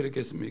것이다. 왜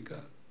그랬겠습니까?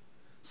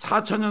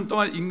 4000년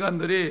동안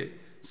인간들이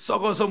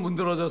썩어서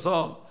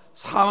문드러져서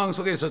사망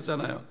속에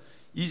있었잖아요.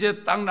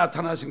 이제 딱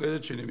나타나신 거예요.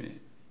 주님이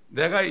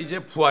내가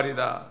이제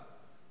부활이다.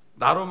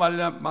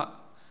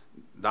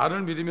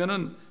 나를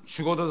믿으면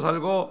죽어도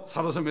살고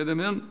살아서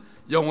믿으면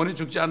영원히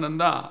죽지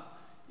않는다.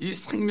 이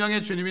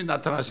생명의 주님이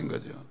나타나신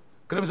거죠.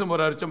 그러면서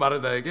뭐라 그랬죠?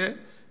 마르다에게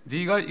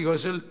네가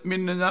이것을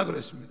믿느냐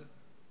그랬습니다.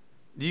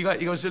 네가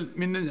이것을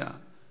믿느냐.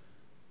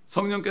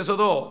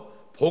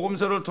 성령께서도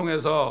복음서를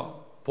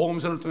통해서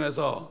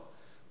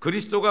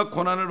그리스도가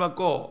고난을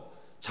받고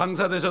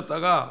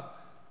장사되셨다가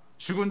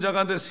죽은 자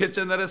가운데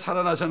셋째 날에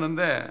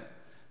살아나셨는데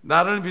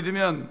나를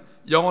믿으면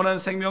영원한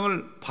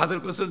생명을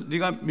받을 것을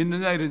네가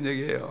믿느냐 이런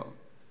얘기예요.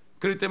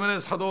 그렇기 때문에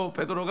사도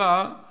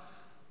베드로가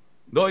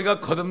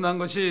너희가 거듭난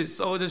것이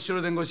썩어져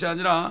씨로 된 것이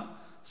아니라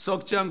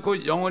썩지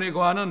않고 영원히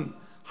거하는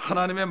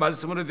하나님의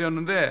말씀으로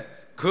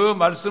되었는데 그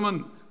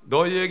말씀은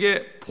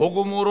너희에게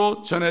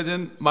복음으로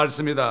전해진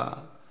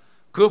말씀이다.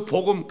 그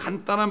복음,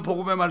 간단한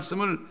복음의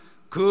말씀을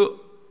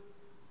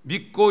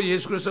믿고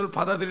예수 그리스도를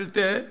받아들일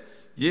때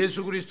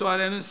예수 그리스도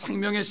안에는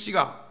생명의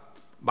씨가,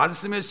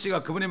 말씀의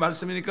씨가, 그분이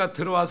말씀이니까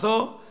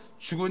들어와서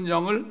죽은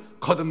영을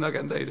거듭나게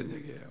한다 이런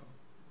얘기예요.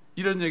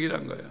 이런 얘기를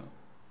한 거예요.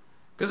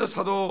 그래서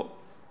사도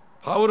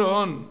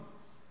바울은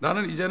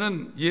나는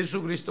이제는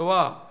예수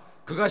그리스도와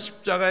그가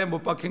십자가에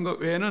못 박힌 것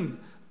외에는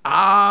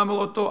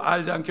아무것도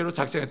알지 않기로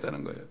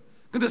작정했다는 거예요.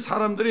 근데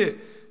사람들이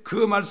그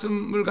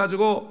말씀을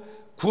가지고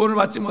구원을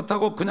받지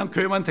못하고 그냥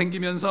교회만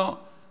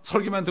다니면서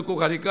설교만 듣고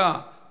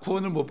가니까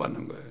구원을 못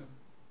받는 거예요.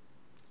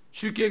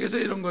 쉽게 얘기해서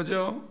이런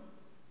거죠.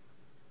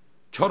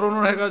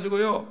 결혼을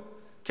해가지고요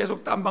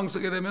계속 딴방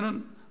쓰게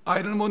되면은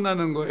아이를 못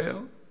낳는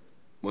거예요.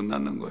 못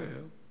낳는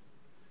거예요.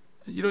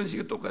 이런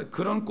식의 똑같이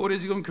그런 꼴이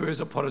지금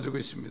교회에서 벌어지고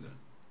있습니다.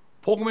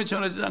 복음이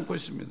전해지지 않고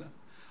있습니다.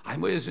 아니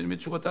뭐 예수님이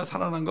죽었다가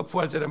살아난 거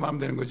부활절에만 하면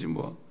되는 거지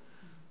뭐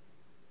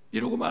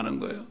이러고 마는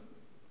거예요.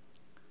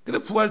 근데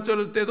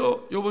부활절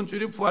때도 이번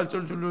주일이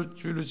부활절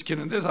주일로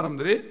지키는데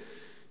사람들이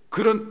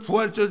그런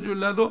부활절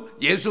주일날도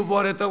예수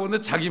부활했다고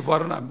하는데 자기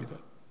부활은 안 믿어.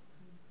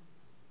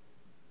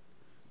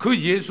 그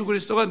예수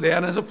그리스도가 내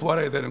안에서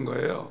부활해야 되는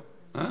거예요.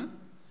 어?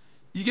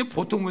 이게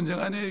보통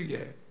문제가 아니에요.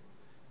 이게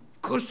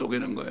그걸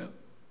속이는 거예요.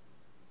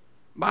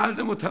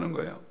 말도 못하는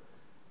거예요.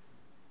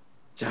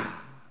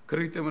 자,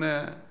 그렇기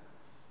때문에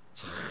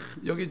참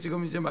여기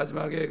지금 이제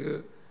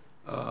마지막에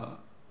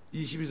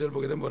 22절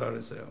보게 되면 뭐라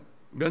그랬어요?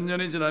 몇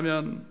년이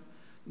지나면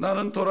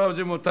나는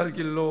돌아오지 못할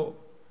길로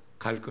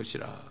갈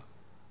것이라.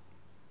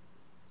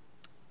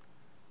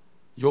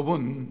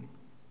 욥은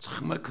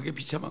정말 그게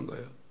비참한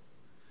거예요.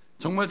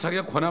 정말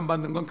자기가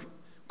고난받는 건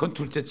그건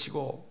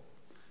둘째치고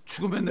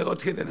죽으면 내가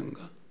어떻게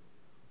되는가?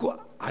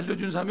 그거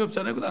알려준 사람이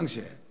없잖아요. 그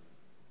당시에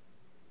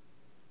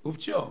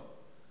없죠.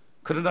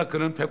 그러나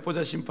그는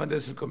백보자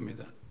심판됐을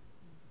겁니다.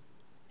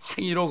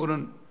 행위로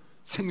그는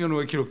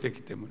생명록에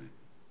기록됐기 때문에.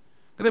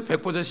 근데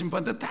백보자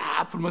심판 때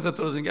다 불못에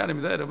떨어진 게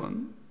아닙니다,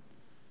 여러분.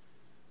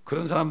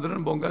 그런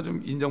사람들은 뭔가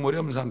좀 인정머리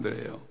없는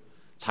사람들이에요.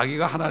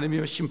 자기가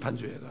하나님이요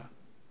심판주의가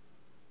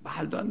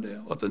말도 안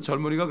돼요. 어떤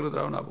젊은이가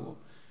그러더라고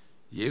나보고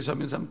예수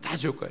믿는 사람 다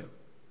지옥 가요.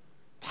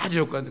 다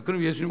지옥 가는데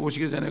그럼 예수님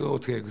오시기 전에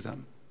어떻게 해요? 그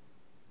사람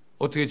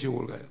어떻게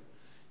지옥을 가요?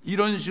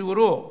 이런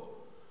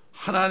식으로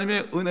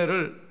하나님의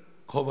은혜를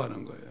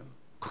거부하는 거예요.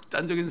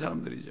 극단적인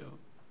사람들이죠.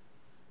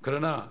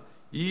 그러나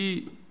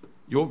이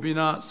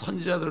욥이나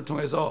선지자들을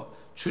통해서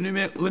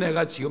주님의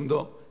은혜가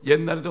지금도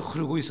옛날에도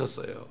흐르고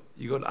있었어요.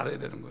 이걸 알아야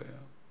되는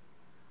거예요.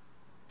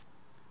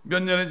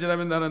 몇 년이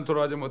지나면 나는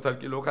돌아가지 못할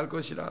길로 갈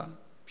것이라.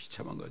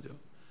 비참한 거죠.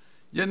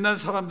 옛날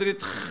사람들이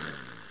다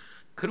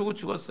그러고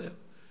죽었어요.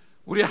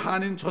 우리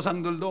한인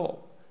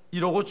조상들도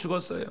이러고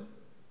죽었어요.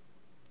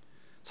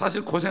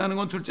 사실 고생하는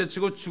건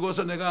둘째치고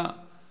죽어서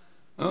내가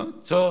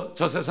저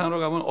세상으로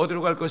가면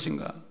어디로 갈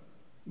것인가?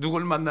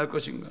 누굴 만날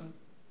것인가?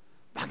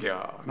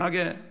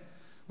 막연하게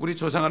우리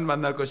조상을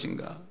만날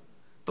것인가?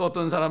 또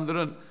어떤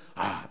사람들은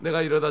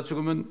내가 이러다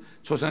죽으면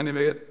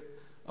조상님에게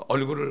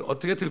얼굴을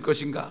어떻게 들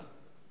것인가?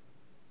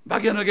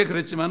 막연하게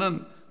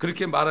그랬지만은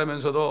그렇게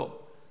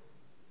말하면서도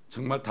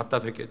정말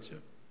답답했겠죠.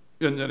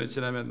 몇 년이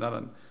지나면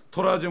나는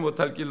돌아오지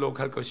못할 길로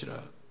갈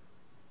것이라.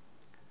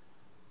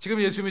 지금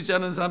예수 믿지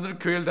않는 사람들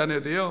교회를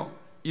다녀도요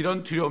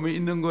이런 두려움이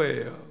있는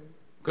거예요.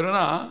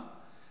 그러나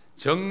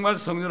정말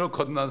성령으로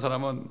거듭난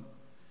사람은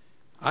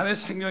안에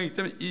생명이기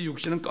때문에 이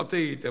육신은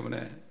껍데기이기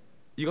때문에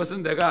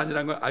이것은 내가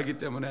아니라는 걸 알기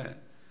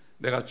때문에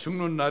내가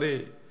죽는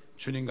날이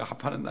주님과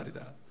합하는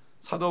날이다.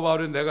 사도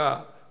바울이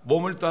내가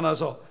몸을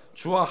떠나서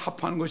주와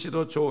합하는 것이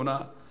더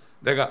좋으나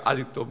내가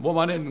아직도 몸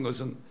안에 있는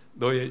것은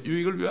너의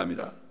유익을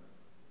위함이라.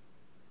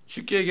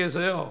 쉽게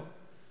얘기해서요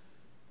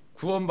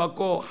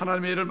구원받고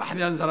하나님의 일을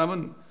많이 한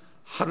사람은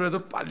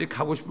하루에도 빨리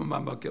가고 싶은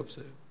마음밖에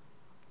없어요.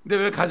 근데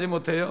왜 가지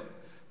못해요?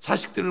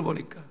 자식들을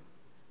보니까,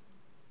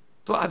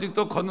 또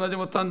아직도 건너지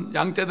못한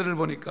양떼들을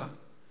보니까.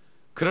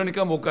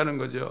 그러니까 못 가는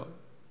거죠.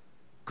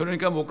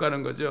 그러니까 못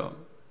가는 거죠.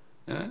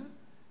 예?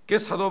 그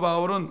사도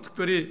바울은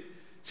특별히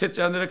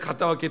셋째 하늘에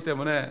갔다 왔기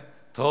때문에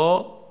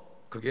더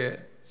그게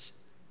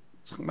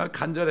정말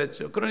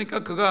간절했죠.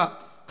 그러니까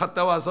그가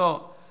갔다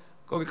와서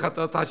거기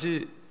갔다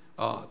다시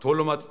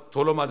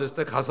돌로 맞았을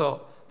때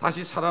가서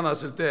다시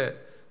살아났을 때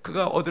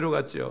그가 어디로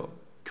갔죠?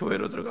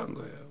 교회로 들어간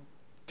거예요.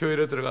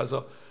 교회로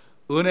들어가서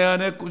은혜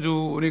안에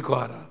꾸준히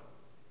거하라.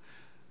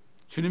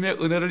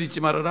 주님의 은혜를 잊지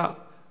말아라.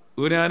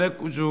 은혜 안에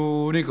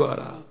꾸준히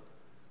거하라.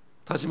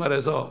 다시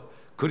말해서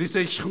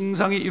그리스도의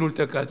형상이 이룰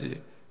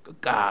때까지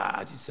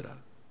끝까지 있으라.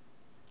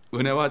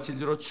 은혜와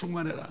진리로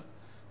충만해라.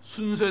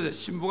 순수해야 돼.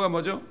 신부가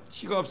뭐죠?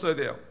 티가 없어야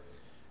돼요.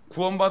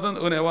 구원받은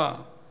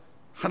은혜와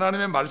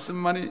하나님의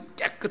말씀만이,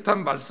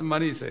 깨끗한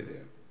말씀만이 있어야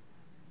돼요.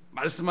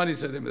 말씀만이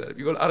있어야 됩니다.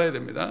 이걸 알아야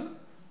됩니다.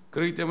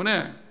 그렇기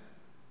때문에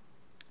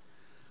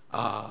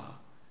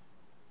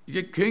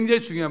이게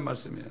굉장히 중요한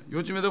말씀이에요.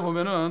 요즘에도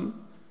보면은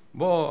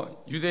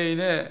뭐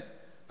유대인들의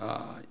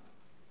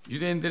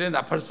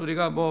나팔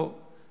소리가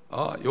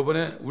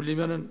요번에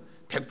울리면은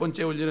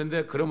 100번째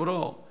울리는데,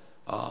 그러므로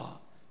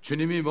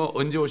주님이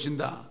언제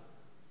오신다,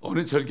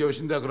 어느 절기에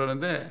오신다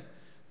그러는데,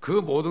 그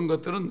모든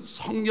것들은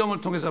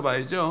성경을 통해서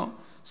봐야죠.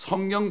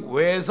 성경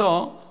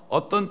외에서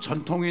어떤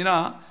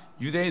전통이나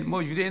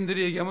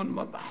유대인들이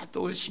얘기하면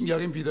또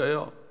신기하게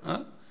믿어요.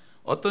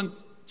 어떤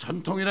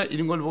전통이나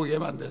이런 걸 보게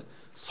하면 안 돼.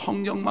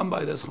 성경만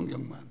봐야 돼.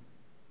 성경만.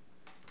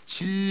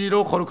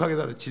 진리로 거룩하게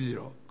다뤄.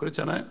 진리로.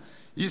 그렇잖아요.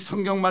 이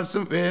성경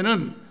말씀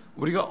외에는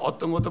우리가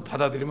어떤 것도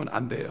받아들이면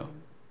안 돼요.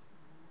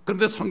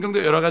 그런데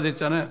성경도 여러 가지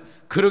있잖아요.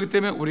 그렇기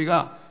때문에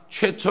우리가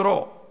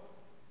최초로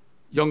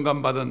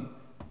영감받은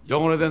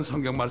영원화된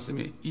성경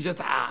말씀이 이제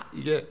다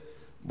이게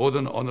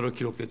모든 언어로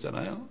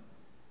기록됐잖아요.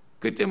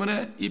 그렇기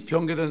때문에 이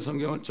변개된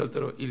성경을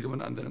절대로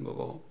읽으면 안 되는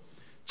거고,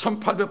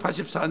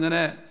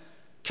 1884년에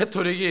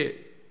캐톨릭이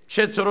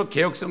최초로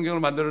개혁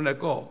성경을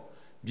만들어냈고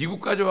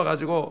미국까지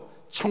와가지고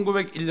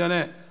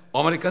 1901년에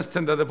아메리칸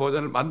스탠다드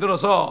버전을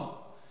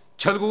만들어서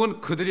결국은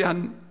그들이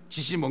한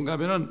짓이 뭔가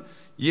하면은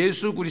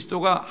예수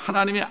그리스도가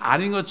하나님이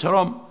아닌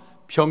것처럼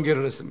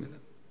변개를 했습니다.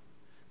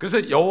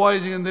 그래서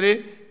여호와의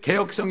증인들이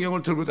개혁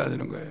성경을 들고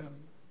다니는 거예요.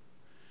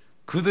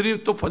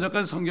 그들이 또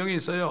번역한 성경이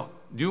있어요.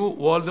 뉴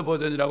월드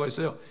버전이라고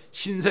있어요.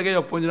 신세계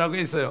역본이라고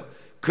있어요.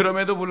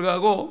 그럼에도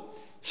불구하고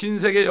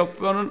신세계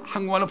역본은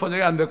한국말로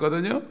번역이 안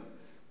됐거든요.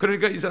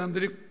 그러니까 이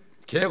사람들이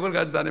개혁을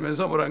가지고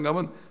다니면서 뭐라는가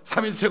하면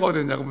삼일체가 어디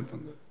있냐고 묻는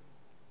거예요.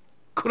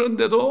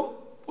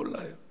 그런데도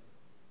몰라요.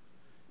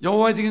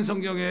 여호와의 증인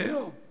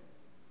성경이에요.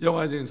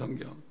 여호와의 증인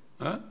성경.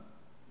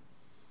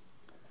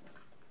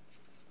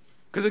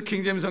 그래서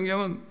킹제임스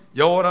성경은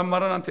여호와란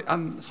말은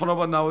한 서너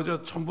번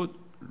나오죠. 전부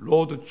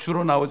로드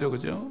주로 나오죠,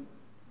 그죠?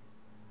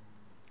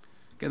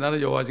 그러니까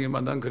나는 여호와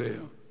증인만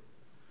그래요.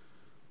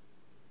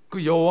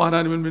 그 여호와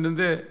하나님을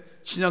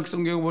믿는데 신약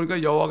성경을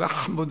보니까 여호와가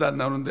한 번도 안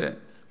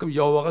나오는데 그럼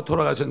여호와가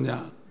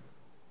돌아가셨냐?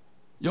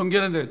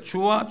 연결해야 돼.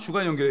 주와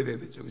주가 연결해야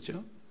되죠,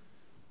 그렇죠?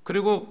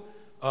 그리고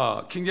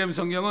킹제임스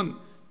성경은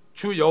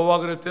주 여호와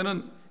그럴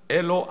때는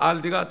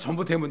LORD가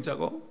전부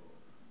대문자고,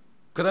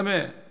 그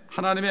다음에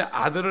하나님의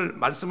아들을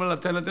말씀을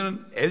나타낼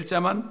때는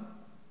L자만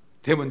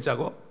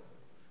대문자고,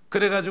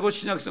 그래가지고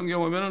신약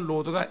성경 오면은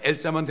로드가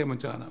L자만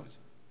대문자가 나오죠.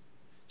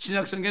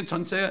 신약 성경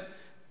전체에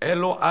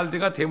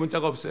LORD가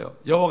대문자가 없어요.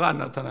 여호와가 안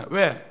나타나요.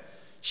 왜?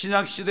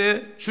 신약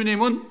시대의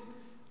주님은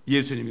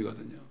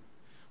예수님이거든요.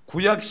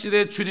 구약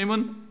시대의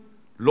주님은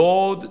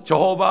로드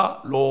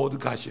저호바 로드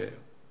갓이에요.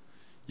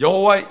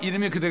 여호와의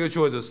이름이 그들에게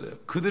주어졌어요.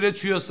 그들의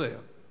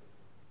주였어요.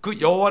 그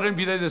여호와를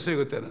믿어야 됐어요,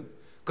 그때는.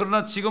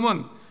 그러나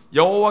지금은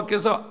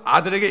여호와께서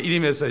아들에게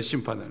이름했어요,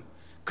 심판을.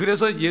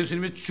 그래서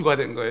예수님이 주가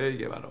된 거예요,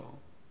 이게 바로.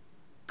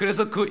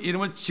 그래서 그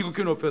이름을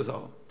지극히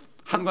높여서,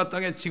 하늘과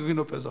땅에 지극히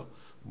높여서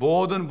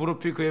모든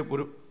무릎이 그의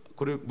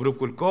무릎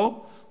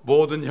꿇고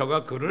모든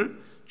혀가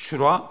그를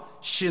주라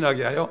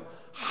시인하게 하여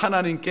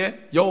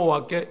하나님께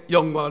여호와께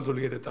영광을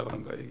돌리게 됐다고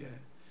하는 거예요. 이게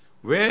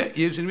왜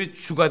예수님이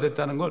주가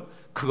됐다는 걸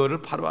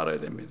그거를 바로 알아야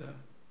됩니다.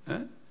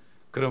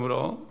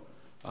 그러므로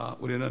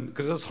우리는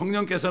그래서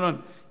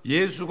성령께서는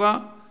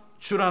예수가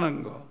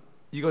주라는 것,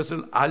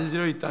 이것을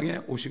알리러 이 땅에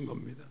오신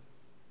겁니다.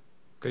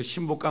 그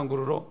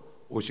신복강구로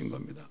오신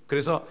겁니다.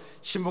 그래서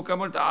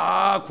신복감을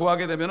다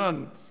구하게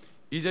되면은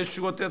이제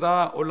휴거 때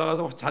다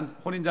올라가서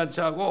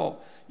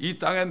혼인잔치하고 이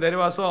땅에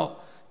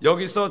내려와서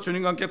여기서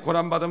주님과 함께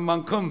고난받은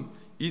만큼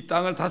이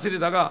땅을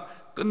다스리다가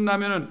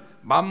끝나면은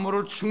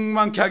만물을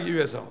충만케 하기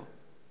위해서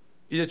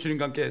이제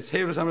주님과 함께 새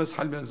예루살렘을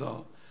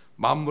살면서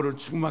만물을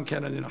충만케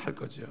하는 일을 할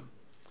거죠.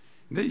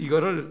 근데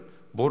이거를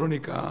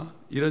모르니까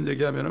이런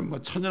얘기하면은 뭐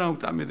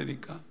천연왕국도 안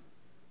믿으니까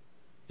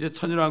이제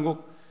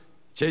천연왕국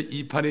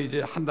제2판이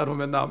이제 한 달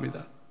후면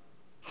나옵니다.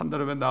 한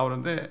달 후면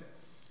나오는데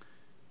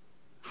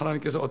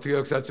하나님께서 어떻게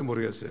역사할지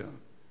모르겠어요.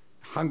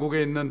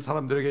 한국에 있는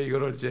사람들에게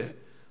이거를 이제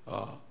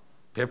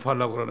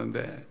배포하려고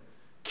그러는데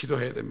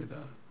기도해야 됩니다.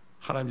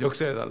 하나님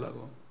역사해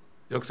달라고,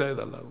 역사해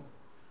달라고.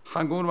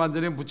 한국은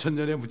완전히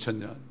무천년이에요,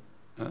 무천년.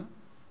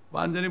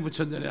 완전히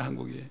무천년이에요,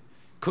 한국이.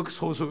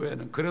 극소수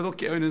외에는 그래도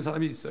깨어있는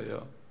사람이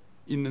있어요.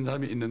 있는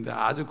사람이 있는데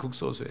아주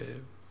극소수예요.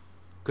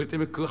 그렇기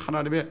때문에 그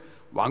하나님의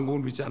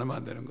왕국을 믿지 않으면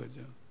안 되는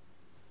거죠.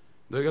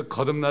 너희가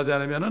거듭나지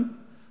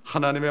않으면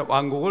하나님의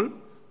왕국을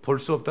볼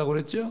수 없다고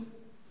그랬죠.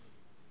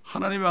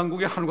 하나님의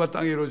왕국이 하늘과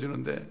땅에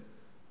이루어지는데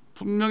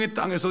분명히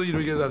땅에서도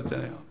이루게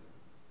달았잖아요.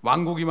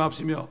 왕국이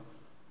맙시며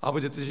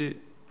아버지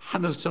뜻이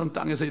하늘처럼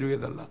땅에서 이루게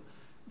달라.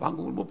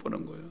 왕국을 못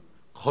보는 거예요.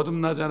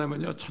 거듭나지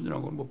않으면요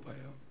천년왕국을 못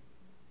봐요.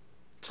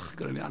 참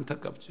그러니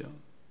안타깝죠.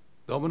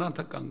 너무나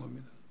안타까운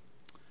겁니다.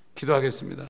 기도하겠습니다.